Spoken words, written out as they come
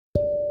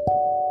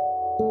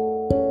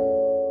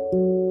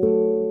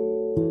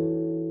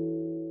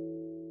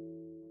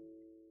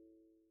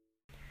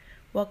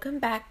Welcome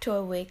back to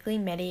a weekly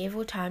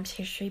Medieval Times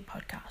History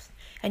podcast,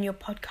 and your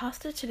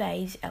podcaster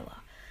today is Ella.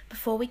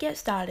 Before we get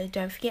started,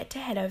 don't forget to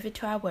head over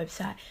to our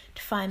website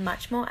to find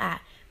much more at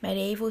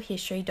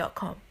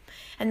medievalhistory.com.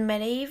 And the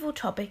medieval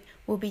topic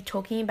we'll be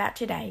talking about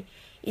today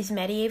is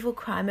medieval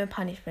crime and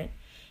punishment.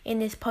 In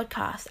this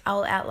podcast, I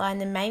will outline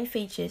the main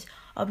features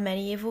of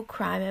medieval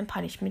crime and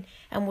punishment,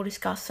 and we'll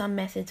discuss some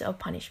methods of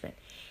punishment.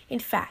 In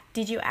fact,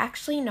 did you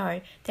actually know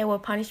there were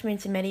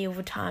punishments in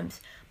medieval times,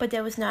 but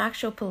there was no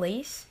actual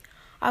police?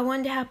 I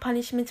wonder how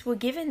punishments were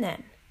given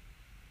then.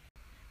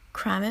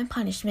 Crime and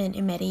punishment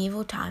in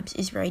medieval times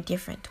is very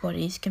different to what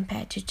it is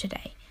compared to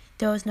today.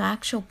 There was no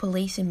actual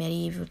police in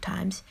medieval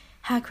times.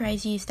 How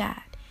crazy is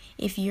that?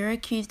 If you're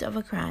accused of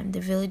a crime, the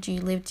village you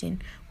lived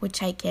in would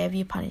take care of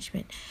your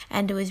punishment,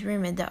 and it was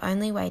rumoured the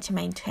only way to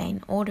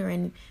maintain order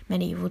in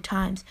medieval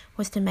times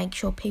was to make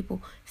sure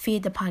people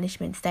feared the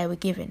punishments they were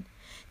given.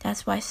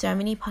 That's why so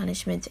many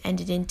punishments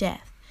ended in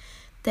death.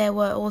 There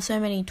were also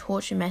many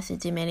torture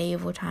methods in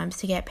medieval times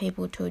to get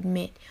people to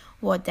admit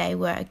what they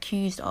were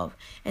accused of,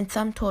 and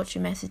some torture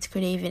methods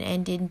could even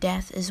end in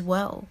death as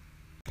well.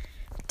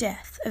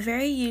 Death, a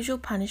very usual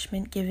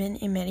punishment given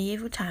in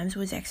medieval times,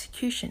 was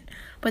execution,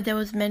 but there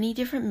was many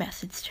different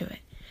methods to it.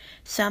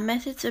 Some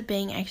methods of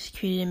being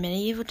executed in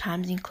medieval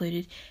times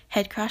included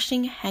head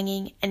crushing,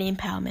 hanging, and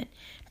impalement.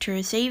 To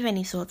receive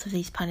any sorts of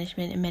these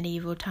punishments in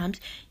medieval times,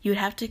 you would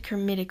have to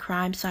commit a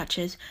crime such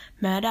as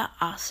murder,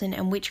 arson,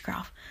 and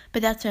witchcraft,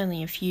 but that's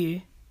only a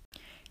few.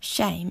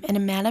 Shame, an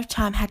amount of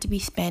time had to be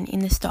spent in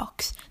the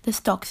stocks. The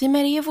stocks in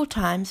medieval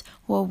times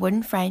were a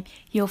wooden frame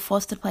you were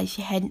forced to place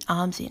your head and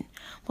arms in.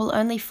 Well,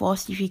 only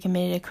forced if you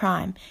committed a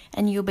crime,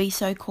 and you'll be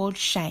so-called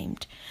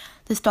shamed.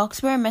 The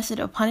stocks were a method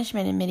of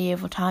punishment in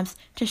medieval times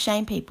to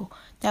shame people.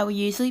 They were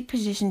usually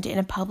positioned in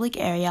a public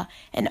area,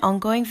 and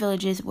ongoing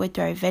villagers would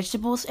throw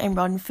vegetables and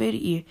rotten food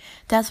at you.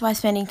 That's why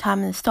spending time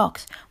in the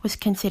stocks was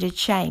considered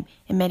shame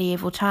in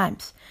medieval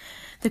times.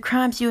 The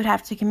crimes you would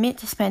have to commit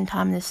to spend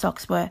time in the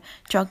stocks were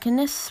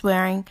drunkenness,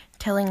 swearing,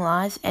 telling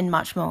lies, and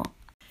much more.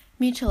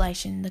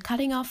 Mutilation, the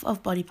cutting off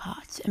of body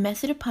parts. A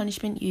method of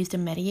punishment used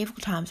in medieval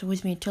times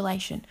was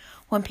mutilation,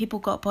 when people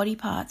got body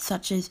parts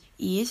such as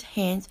ears,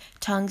 hands,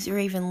 tongues, or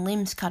even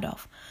limbs cut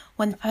off.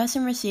 When the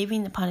person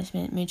receiving the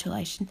punishment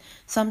mutilation,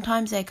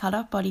 sometimes their cut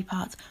off body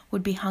parts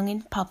would be hung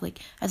in public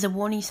as a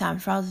warning sign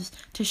for others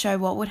to show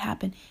what would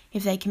happen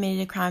if they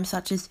committed a crime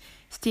such as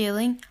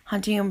stealing,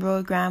 hunting on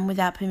broad ground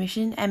without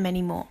permission, and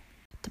many more.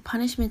 The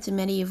punishments in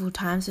medieval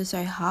times were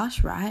so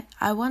harsh, right?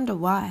 I wonder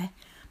why.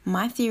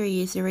 My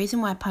theory is the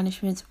reason why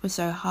punishments were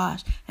so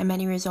harsh and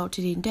many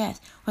resulted in death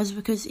was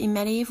because in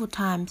medieval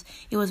times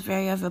it was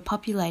very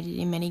overpopulated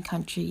in many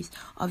countries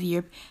of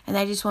Europe, and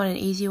they just wanted an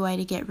easier way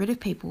to get rid of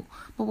people.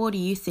 But what do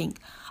you think?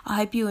 I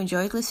hope you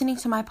enjoyed listening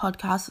to my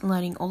podcast and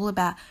learning all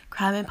about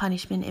crime and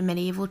punishment in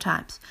medieval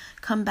times.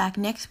 Come back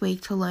next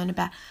week to learn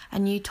about a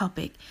new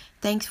topic.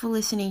 Thanks for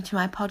listening to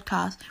my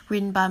podcast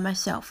written by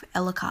myself,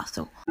 Ella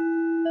Castle.